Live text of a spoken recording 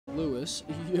Lewis.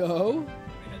 Yo.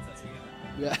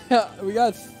 Yeah, we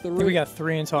got 3. I think we got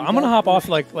 3 in total. I'm gonna hop off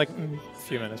like a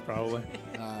few minutes probably.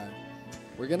 Alright.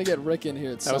 We're gonna get Rick in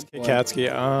here at some point. That was Katsky.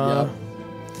 Yep.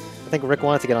 I think Rick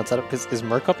wanted to get on setup because is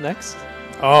Merc up next?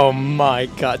 Oh my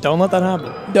God! Don't let that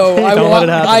happen. No, don't let it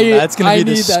happen. That's gonna be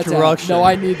destruction. No,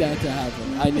 I need that to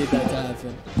happen. I need that to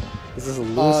happen. This is a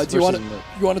Lewis do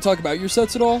you want to talk about your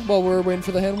sets at all while we're waiting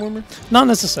for the hand warmer? Not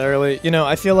necessarily. You know,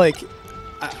 I feel like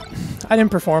I didn't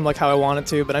perform like how I wanted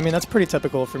to, but I mean that's pretty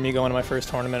typical for me going to my first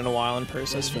tournament in a while in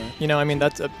person. That's fair. You know, I mean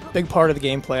that's a big part of the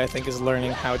gameplay. I think is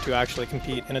learning how to actually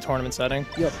compete in a tournament setting.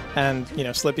 Yep. And you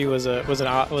know, Slippy was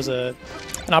an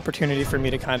opportunity for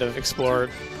me to kind of explore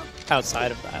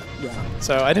outside of that. Yeah.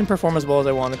 So I didn't perform as well as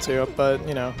I wanted to, but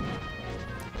you know,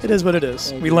 it is what it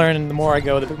is. Okay. We learn, and the more I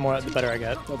go, the better I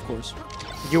get. Of course.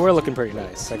 You were looking pretty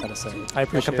nice, I gotta say. I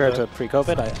appreciate compared that. to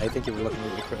pre-COVID, I think you were looking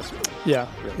really crisp. Yeah,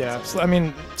 really yeah. nice. So, I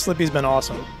mean, Slippy's been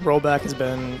awesome. Rollback has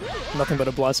been nothing but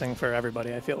a blessing for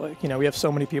everybody. I feel like, you know, we have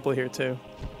so many people here too.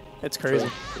 It's crazy.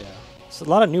 True. Yeah. So a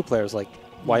lot of new players, like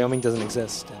Wyoming doesn't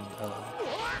exist, and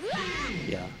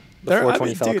yeah. The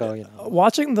 420 Falco, dude, you know.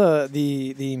 Watching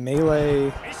the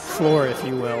Melee floor, if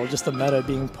you will, just the meta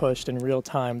being pushed in real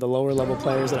time, the lower level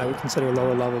players that I would consider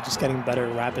lower level just getting better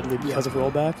rapidly because of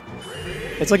rollback.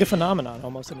 It's like a phenomenon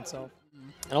almost in itself.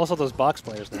 And also those box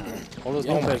players now. All those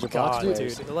new players are box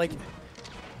players. Dude. Like,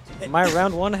 my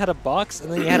round 1 had a box,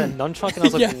 and then you had a nunchuck, and I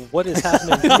was like, what is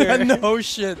happening here? No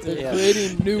shit, dude. They're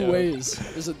creating new ways.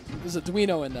 There's a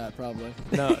Duino in that, probably.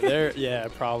 No, yeah,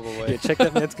 probably. Yeah, check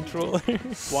that man's controller.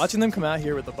 Watching them come out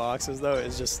here with the boxes, though,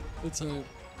 is just...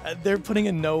 they're putting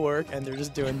in no work, and they're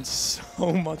just doing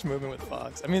so much movement with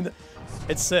Fox. I mean,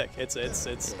 it's sick. It's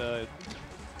a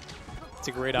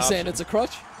great option. Saying it's a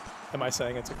crutch? Am I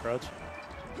saying it's a crutch?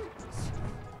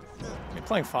 I mean,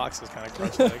 playing Fox is kind of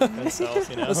crutch-like in itself,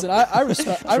 you know? Listen, I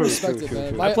respect it,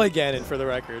 man. I play Ganon for the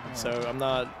record, so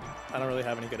I don't really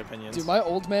have any good opinions. Dude, my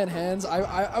old man hands,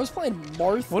 I was playing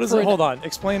Marth. What is it? Hold on.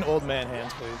 Explain old man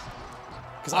hands, please.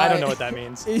 Because I don't know what that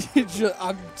means.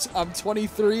 I'm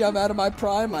 23. I'm out of my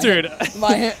prime. Dude.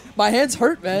 My hands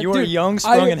hurt, man. You are young,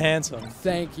 strong, and handsome.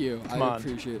 Thank you. Come on.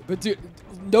 Appreciate it. But, dude,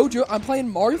 no joke. I'm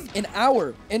playing Marth an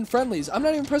hour in friendlies. I'm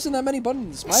not even pressing that many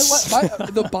buttons.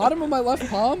 The bottom of my left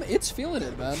palm, it's feeling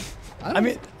it, man. I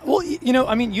mean, well, you know,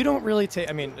 I mean, you don't really take,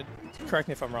 I mean, correct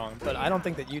me if I'm wrong, but I don't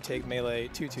think that you take Melee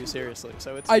too seriously.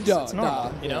 So it's normal,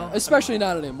 nah, you know? Especially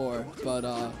not anymore,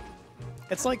 but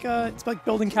it's like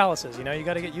building calluses, you know? You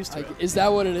got to get used to it. Is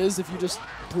that what it is? If you just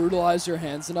brutalize your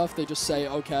hands enough, they just say,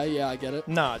 okay, yeah, I get it?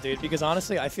 Nah, dude, because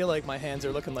honestly, I feel like my hands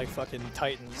are looking like fucking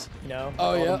titans, you know?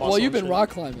 Oh, yeah? Well, you've been rock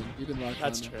climbing.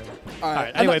 That's true. All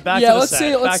right. Anyway, back to the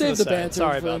set. Let's save the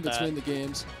banter for in between the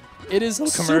games. It is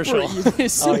commercial.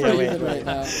 super even right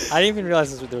now. I didn't even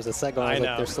realize there was a set going on. I know.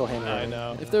 Like, they're still hanging I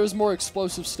know. If there was more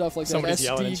explosive stuff like Somebody's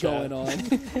that SD going on.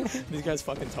 These guys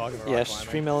fucking talking about yeah,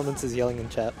 Stream Elements is yelling in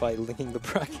chat by linking the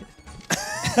bracket.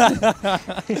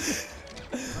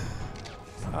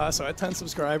 So at 10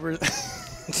 subscribers,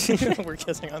 we're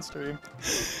kissing on stream.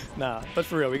 Nah, but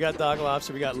for real, we got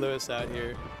DrLobster, we got Lewis out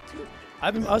here. I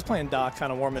was playing Doc,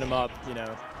 kind of warming him up, you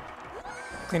know,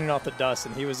 cleaning off the dust,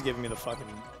 and he was giving me the fucking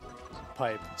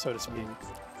pipe, so to speak.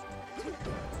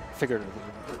 Figuratively.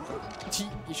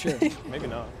 You sure? Maybe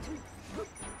not.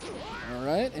 All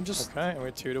right, and just okay, and we're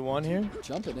 2-1 here.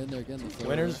 Jumping in there again.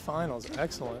 Winners finals,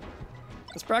 excellent.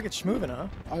 This bracket's schmoving, huh?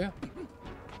 Oh yeah.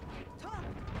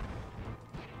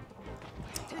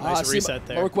 Nice reset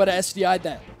there. Merc would have SDI'd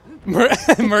that.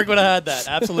 Merc would have had that,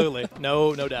 absolutely.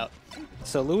 No doubt.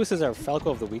 So Lewis is our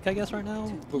Falco of the week, I guess, right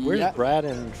now? But where's Brad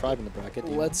and Tribe in the bracket?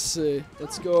 Let's see.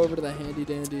 Let's go over to the handy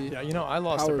dandy. Yeah, you know, I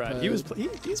lost to Brad.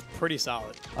 He's pretty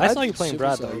solid. I saw you playing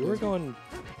Brad, though. You were going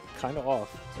kind of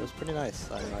off. It was pretty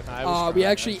nice.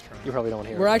 You probably don't want to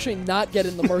hear. We're actually not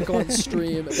getting the Merc on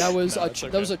stream. That was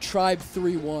that was a Tribe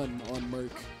 3-1 on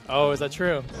Merc. Oh, is that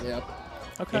true? Yep.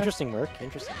 Okay. Interesting, Merc.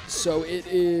 Interesting. So it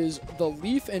is the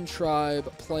Leaf and Tribe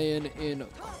playing in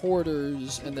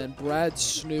quarters, and then Brad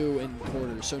Snoo in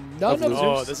quarters. So none of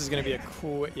oh, this is gonna be a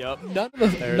cool. Yep. None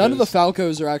of the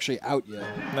Falcos are actually out yet.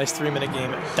 Nice 3-minute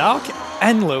game. Doc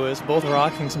and Lewis both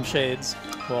rocking some shades.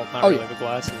 Well, not really the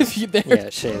glasses. Yeah,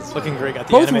 shades. Looking great. Got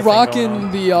the both anime rocking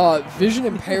the vision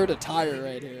impaired attire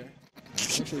right here.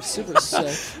 Actually, super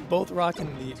sick. Both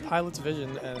rocking the pilot's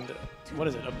vision and what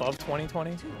is it? Above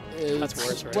 2020? That's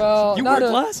worse, right? Well, you wear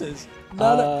glasses.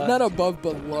 Not above,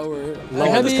 but lower. We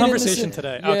had this conversation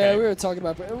today. Yeah, okay. we were talking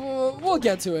about. We'll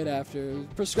get to it after. You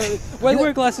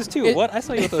wear glasses too. What? I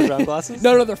saw you with those round glasses.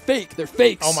 No, they're fake. They're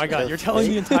fakes. Oh my god, you're telling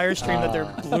the entire stream that they're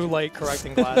blue light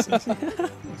correcting glasses.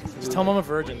 Just tell them I'm a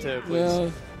virgin too, please. Yeah.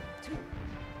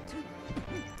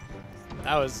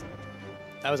 That was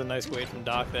a nice wait from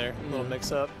Doc there. A little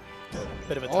mix-up.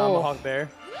 Bit of a tomahawk bear.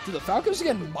 Dude, the Falcos are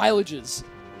getting mileages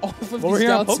off of Well, these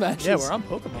down we're smashes. Yeah, we're on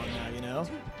Pokemon now, you know.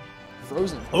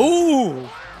 Frozen. Ooh!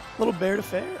 Little bear to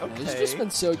fair? Okay. He's just been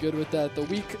so good with that. The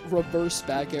weak reverse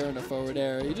back air and a forward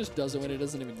air. He just does it when he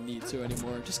doesn't even need to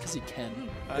anymore, just because he can.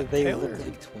 They Taylor. look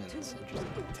like twins.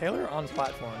 Taylor on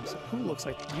platforms. Who looks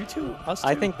like you two? Us two?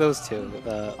 I think those two.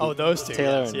 Oh, those two.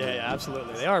 Taylor Yes. and Yeah,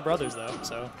 absolutely. They are brothers, though,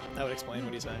 so that would explain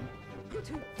what he's saying.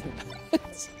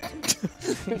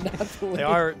 They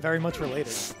are very much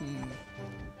related.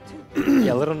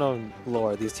 Yeah, little known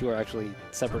lore. These two are actually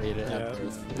separated Yeah, at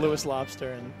birth. Lewis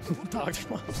Lobster and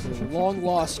Dr. Lobster. Long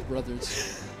lost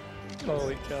brothers.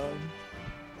 Holy cow.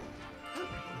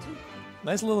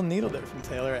 Nice little needle there from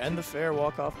Taylor. End the fair,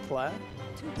 walk off plat.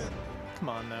 Come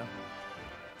on now.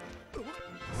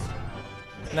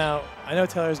 Now, I know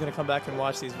Taylor's going to come back and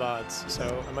watch these VODs,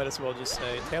 so I might as well just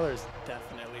say Taylor's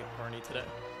definitely horny today.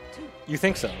 You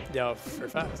think so? Yeah, for a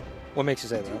fact. What makes you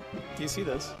say that? Do you see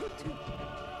this?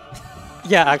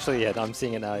 Yeah, actually, yeah. I'm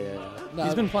seeing it now. Yeah. No,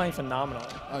 He's been playing phenomenally.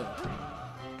 Oh,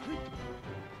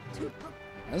 yeah.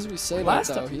 As we say Last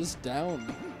that, though, time- he's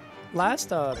down. Last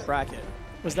bracket,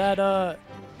 was that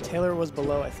Taylor was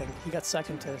below, I think. He got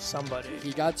second to somebody.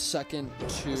 He got second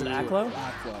to Was it Aklo?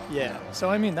 Aklo. Yeah, so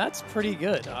I mean, that's pretty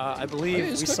good. I believe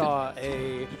he's we cooking. saw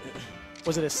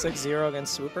was it a 6-0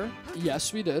 against Swooper?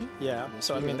 Yes, we did. Yeah, Yes,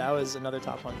 so I we mean, did. that was another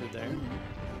top 100 there.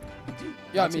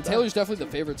 Yeah, I Not mean, too bad. Taylor's definitely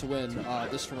the favorite to win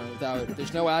this tournament.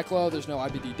 There's no Aklo, there's no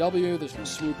IBDW, there's no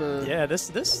Swooper. Yeah,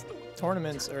 this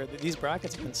tournaments, or these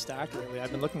brackets have been stacked lately.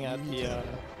 I've been looking at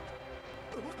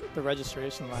the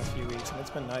registration the last few weeks, and it's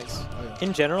been nice. Oh, yeah.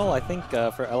 In general, I think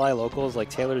for LI locals, like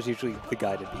Taylor's usually the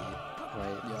guy to beat,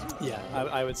 right? Yeah. Yeah,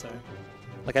 I would say.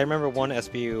 Like I remember one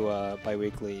SBU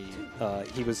biweekly,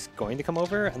 he was going to come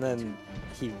over, and then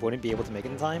he wouldn't be able to make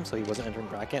it in time, so he wasn't entering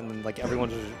bracket, and then like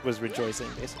everyone was rejoicing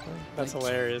basically. That's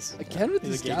hilarious. Again with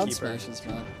He's these a down gatekeeper. smashes,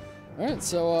 man. All right,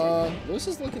 so Lewis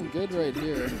is looking good right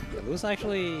here. Yeah, Lewis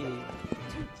actually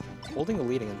holding the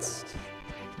lead against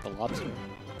the Lobster.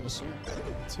 Yes, sir.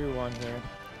 2-1 here.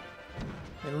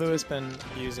 And Lewis been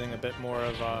using a bit more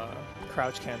of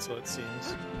crouch cancel, it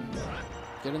seems.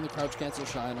 Getting the crouch cancel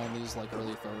shine on these like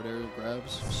early forward air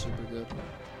grabs, super good.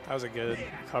 That was a good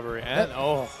recovery. And,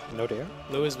 oh, No dare.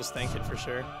 Lewis was thinking for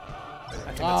sure. I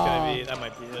think that's going to be, that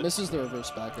might be it. Misses the reverse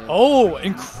back air. Oh,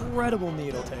 incredible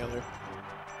needle, Taylor.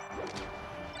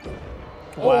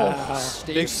 Wow.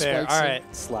 Stage Big fair. spikes All him.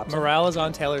 right. Slaps him. Morale is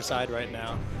on Taylor's side right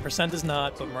now. Percent is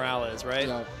not, but morale is, right?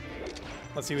 Yeah.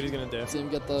 Let's see what he's going to do. See him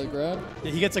get the grab.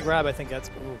 Yeah, he gets a grab, I think that's...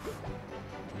 Oof.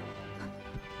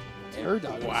 Air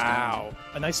dodge. Wow.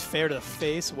 A nice fair to the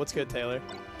face. What's good, Taylor?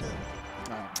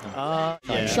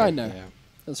 Yeah. Shine there. Yeah.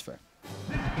 That's fair.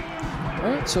 All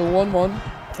right, so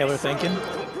 1-1. Taylor thinking.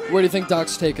 Where do you think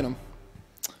Doc's taking him?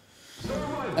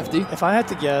 FD? If I had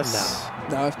to guess,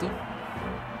 No FD?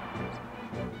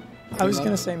 I was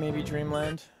going to say maybe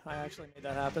Dreamland. I actually made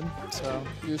that happen, so...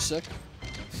 You're sick.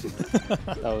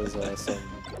 That was some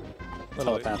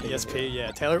Little telepathy. ESP,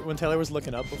 yeah. When Taylor was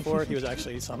looking up before, he was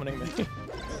actually summoning me.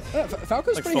 Yeah,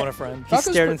 Falco's Like pretty phone a friend. He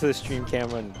Falco's stared pre- into the stream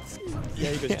camera and Yeah,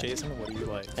 he goes, Jason, what do you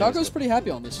like? Falco's pretty happy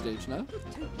on this stage, no?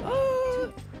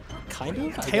 kind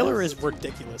of. I Taylor guess. is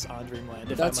ridiculous on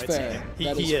Dreamland, if That's I might fair. say.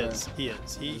 That He is is. He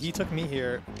is. He took me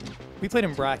here. We played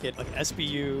in bracket, like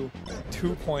SBU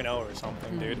 2.0 or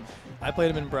something, dude. I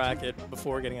played him in bracket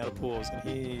before getting out of pools, and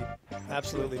he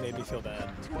absolutely made me feel bad.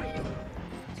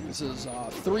 This is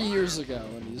 3 years ago,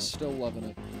 and he's still loving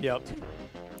it. Yep.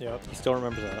 Yep. He still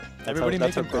remembers that. That's Everybody how,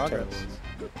 that's making how good Taylor progress.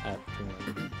 was at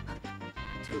Dreamland.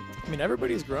 I mean,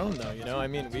 everybody's grown, though, you know? I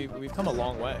mean, we've come a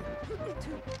long way.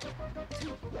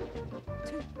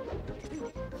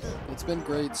 It's been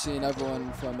great seeing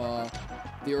everyone from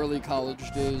the early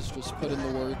college days just put in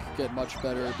the work, get much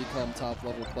better, become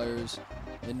top-level players,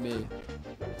 and me.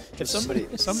 If somebody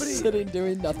sitting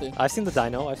doing nothing. I've seen the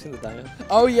Dino.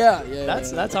 Oh yeah, yeah.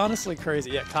 That's honestly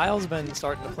crazy. Yeah, Kyle's been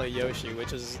starting to play Yoshi,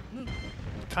 which is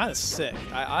kind of sick.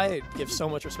 I give so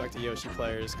much respect to Yoshi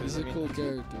players because He's I a mean, cool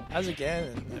character. as a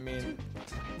Ganon, I mean,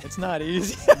 it's not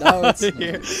easy. No, it's out not.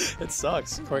 here. It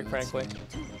sucks, quite frankly.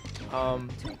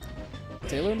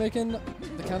 Taylor making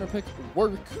the counter pick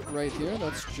work right here.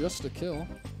 That's just a kill.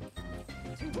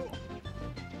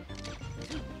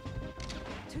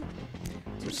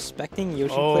 Respecting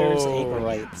Yoshi players ain't Oh.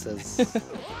 right, says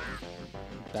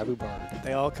Babu Bar.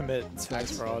 They all commit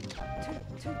tax fraud.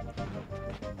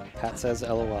 Pat says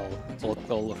LOL. All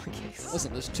lowercase.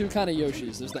 Listen, there's two kind of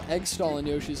Yoshis. There's the egg stalling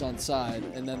Yoshis on side,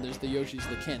 and then there's the Yoshis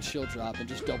that can't shield drop and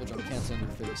just double jump cancel in your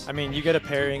face. I mean, you get a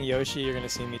pairing Yoshi, you're gonna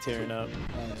see me tearing up.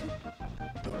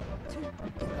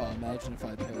 Oh, imagine if I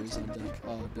had parries on deck.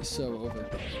 Oh, it'd be so over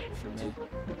for me.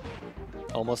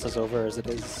 Almost as over as it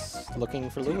is looking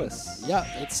for Lewis. Yeah,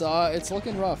 it's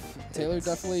looking rough. Taylor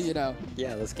definitely, you know,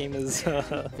 Yeah, this game is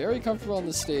very comfortable on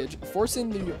the stage, forcing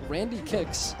the Randy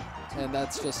kicks, and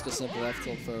that's just a simple F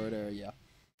tilt forward air. Yeah.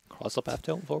 cross up F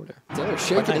tilt forward air. Taylor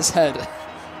shaking his head,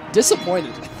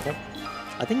 disappointed. Yep.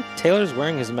 I think Taylor's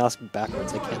wearing his mask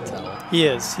backwards. I can't tell. He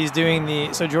is. He's doing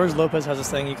the. So George Lopez has this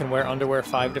thing. You can wear underwear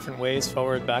 5 different ways: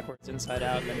 forward, backwards, inside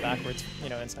out, and then backwards,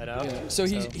 inside out. Yeah. So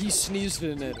he sneezed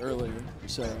in it earlier.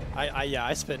 So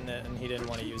I spit in it, and he didn't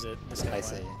want to use it the same I way.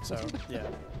 see. So yeah,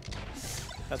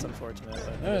 that's unfortunate,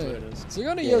 but it is what it is. So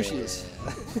you're going to Yoshi's.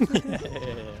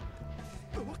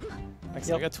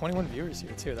 Actually, we got 21 viewers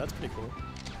here too. That's pretty cool.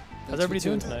 How's everybody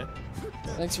doing tonight?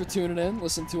 Thanks for tuning in.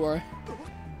 Listen to our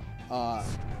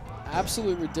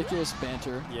absolute ridiculous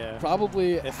banter. Yeah.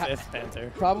 Probably If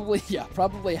banter.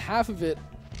 Probably half of it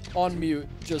on mute,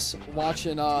 just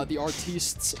watching the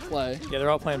artistes play. Yeah, they're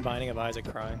all playing Binding of Isaac,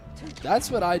 crying.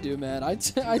 That's what I do, man. I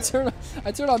turn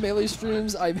on Melee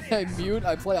streams. I mute.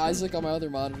 I play Isaac on my other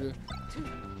monitor.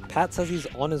 Pat says he's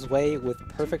on his way with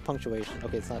perfect punctuation.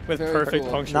 Okay, it's not With Very perfect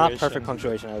cool. punctuation. not perfect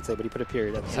punctuation, I would say, but he put a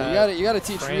period at the So end. you gotta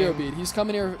teach frame. Rio Beat. He's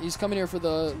coming here for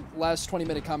the last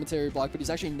 20-minute commentary block, but he's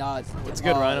actually not. What's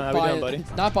good, Rhino? How we doing, buddy?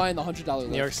 Not buying the $100 lift.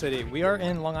 New York City. We are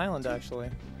in Long Island, actually.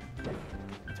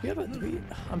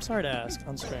 I'm sorry to ask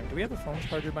on stream. Do we have a phone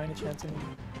charger by any chance?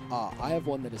 I have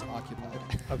one that is occupied.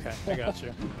 Okay, I got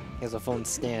you. He has a phone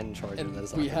stand charger. And that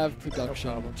is we on. have production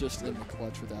problem. just in the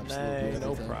clutch with absolutely Nay,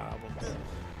 no everything. problem.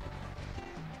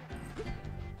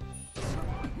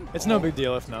 It's no big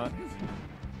deal if not.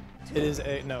 It is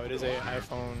a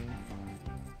iPhone.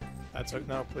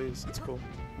 No, please, it's cool.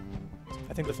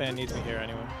 I think the fan needs me here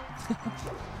anyway.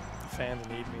 The fans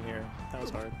need me here. That was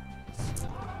hard.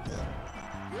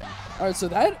 All right, so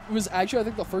that was actually, I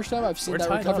think, the first time I've seen We're that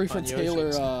tied recovery up from on Taylor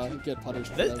Yoshi's. get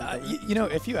punished. For that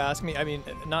recovery. If you ask me, I mean,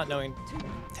 not knowing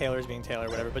Taylor's being Taylor or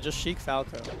whatever, but just Sheik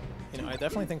Falco, I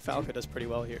definitely think Falco does pretty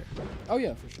well here. Oh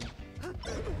yeah, for sure.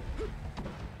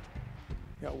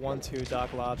 We got 1-2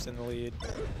 DrLobster in the lead.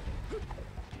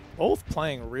 Both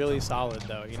playing really solid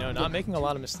though, not making a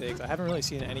lot of mistakes. I haven't really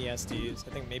seen any SDs.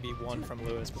 I think maybe one from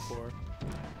Lewis before.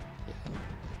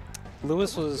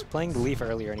 Lewis was playing the Leaf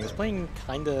earlier, and he was playing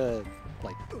kind of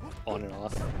like on and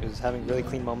off. He was having really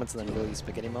clean moments and then really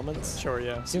spaghetti moments. Sure,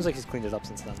 yeah. Seems like he's cleaned it up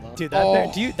since then, though. Dude,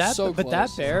 that bear, so but that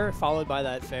close. bear followed by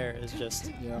that fair is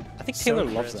just. Yeah. I think so Taylor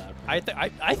loves crisp.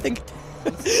 that. I think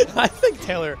I think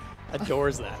Taylor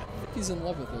adores that. He's in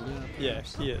love with it. Yeah. Yeah,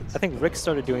 he is. I think Rick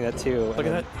started doing that too. Look at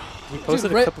that. He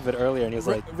posted Dude, a clip of it earlier, and he was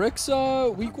like, Rick's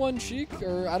week 1 Sheik,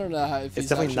 or I don't know how. If It's he's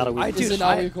definitely not a week. Is it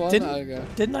not week 1? Okay.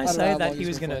 Didn't I I don't know say how that long he he's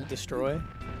was been going to playing. destroy?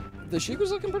 The Sheik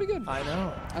was looking pretty good. I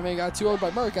know. I mean, got 2-0'd by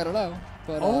Merc. I don't know,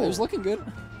 but it was looking good.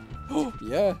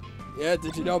 Yeah. Yeah,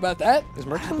 did you know about that? "Is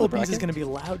Merch in the Applebee's bracket?" is going to be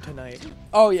loud tonight.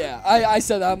 Oh yeah, I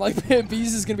said that. I'm like,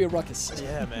 Bees is gonna be a ruckus.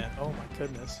 Yeah, man. Oh my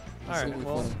goodness. All It's right. gonna be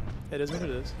Well, funny. it is what it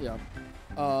is. Yeah.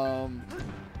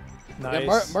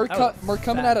 Nice. Yeah, Merc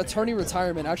coming out of tourney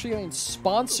retirement, actually getting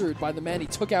sponsored by the man he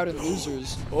took out in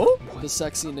losers, Oh, the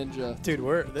sexy ninja. dude,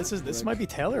 this might be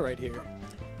Taylor right here.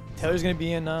 Taylor's going to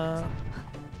be in. Oh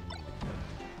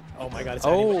my God! It's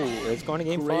It's going to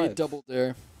game Great 5. double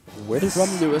dare Where does from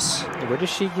Lewis. Where does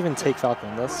she even take Falco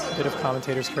in this? a bit of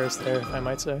commentator's curse there, I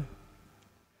might say.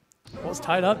 Well, it's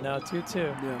tied up now, 2-2.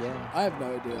 Yeah. I have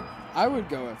no idea. I would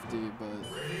go FD,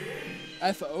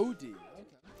 but FOD.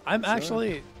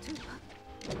 Okay.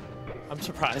 I'm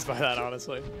surprised by that,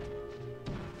 honestly.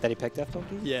 That he picked FOD?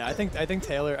 Yeah, I think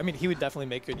Taylor. I mean, he would definitely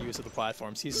make good use of the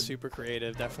platforms. He's super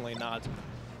creative. Definitely not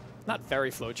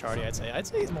very flowcharty. I'd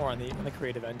say he's more on the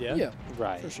creative end. Yeah. Yeah,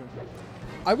 Right. for sure.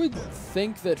 I would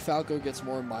think that Falco gets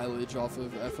more mileage off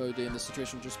of FOD in this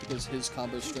situation just because his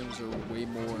combo strings are way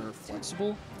more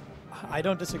flexible. I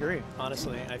don't disagree,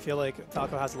 honestly. I feel like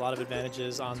Falco has a lot of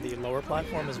advantages on the lower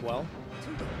platform as well.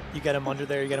 You get him under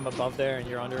there, you get him above there, and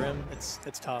you're under him. It's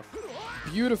tough.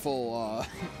 Beautiful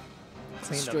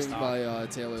Cleaned up string stop. by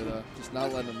Taylor, though. Just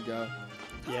not letting him go.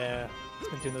 Yeah, he's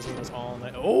been doing those moves all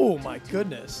night. Oh my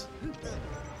goodness!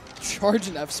 Charge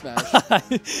and F smash.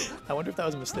 I wonder if that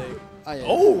was a mistake. Yeah.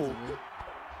 Oh!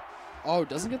 Oh,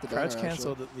 doesn't get the Crouch downer,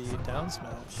 canceled the down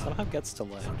smash. Somehow gets to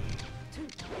ledge.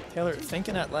 Taylor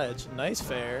thinking at ledge. Nice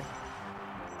fair.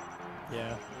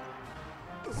 Yeah.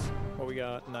 What we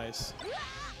got? Nice.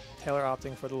 Taylor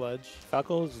opting for the ledge.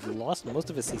 Falco's lost most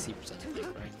of his CC percent, I think,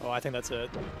 right? Oh, I think that's it.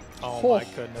 Oh Oh. my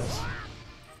goodness.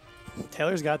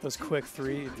 Taylor's got those quick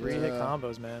three hit Yeah.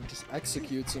 combos, man. Just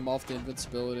executes him off the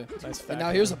invincibility. Nice. And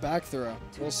now here's a back throw. A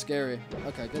little scary.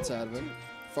 Okay, gets out of it.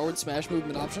 Forward smash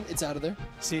movement option. It's out of there.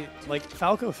 See, like,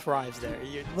 Falco thrives there.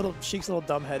 Sheik's little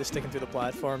dumb head is sticking through the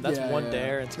platform. That's one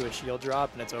dare into a shield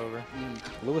drop, and it's over.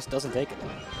 Lewis doesn't take it,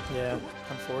 though. Yeah,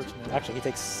 unfortunate. Actually, he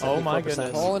takes 74%. Oh my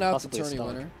goodness. Calling out the possibly a tourney stock.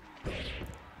 winner.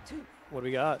 What do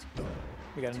we got?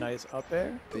 We got a nice up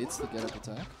air. Baits the get up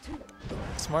attack.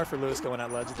 Smart for Lewis going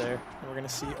at ledge there. And we're going to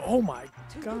see, oh my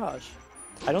gosh.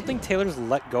 I don't think Taylor's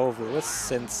let go of Lewis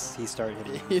since he started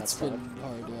hitting. It's that been stuff.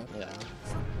 hard, yeah. Yeah.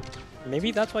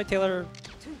 Maybe that's why Taylor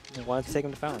wanted to take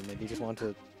him to Fountain. Maybe he just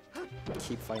wanted to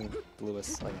keep fighting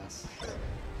Lewis, I guess.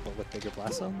 But with bigger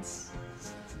blast zones?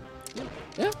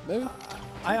 Yeah, maybe.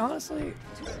 I honestly...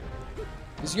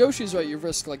 Because Yoshi's right, you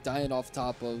risk like dying off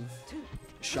top of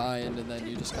Shine, and then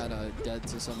you just kind of dead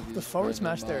to some of these. The forward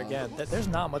random, smash there again. There's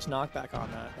not much knockback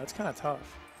on that. That's kind of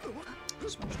tough.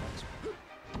 Smash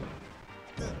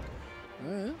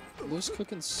Alright, Lewis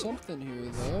cooking something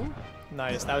here though.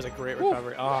 Nice. That was a great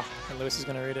recovery. Ah, and Lewis is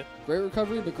going to read it. Great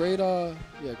recovery, but great,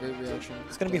 great reaction.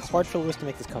 It's going to be hard for Lewis to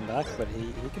make this comeback, but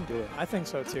he can do it. I think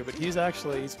so too, but he's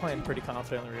playing pretty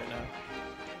confidently right now.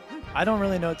 I don't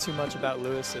really know too much about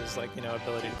Lewis's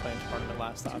ability to play in tournament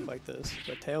last stock like this,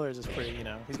 but Taylor's is pretty,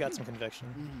 he's got some conviction.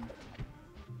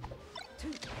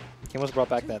 He almost brought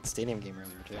back that stadium game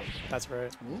earlier too. That's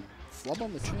right. Ooh, flub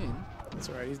on the chain. That's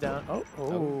right. He's down.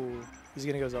 Oh. He's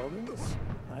gonna go Zelda?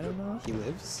 I don't know. He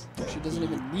lives. She doesn't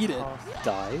even need it.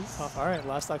 Dies. All right,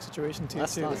 last stock situation 2-2.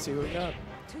 Last stock. Let's see what we got.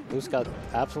 Lewis got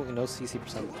absolutely no CC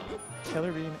 %.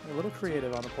 Taylor being a little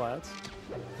creative on the plats.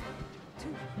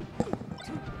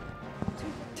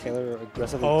 Taylor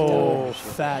aggressively. Oh,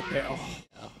 fat bear. Oh.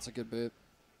 Yeah, that's a good bait.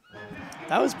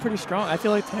 That was pretty strong. I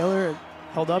feel like Taylor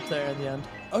held up there in the end.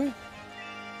 Okay.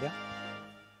 Yeah.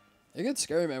 It gets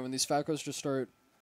scary, man, when these Falcos just start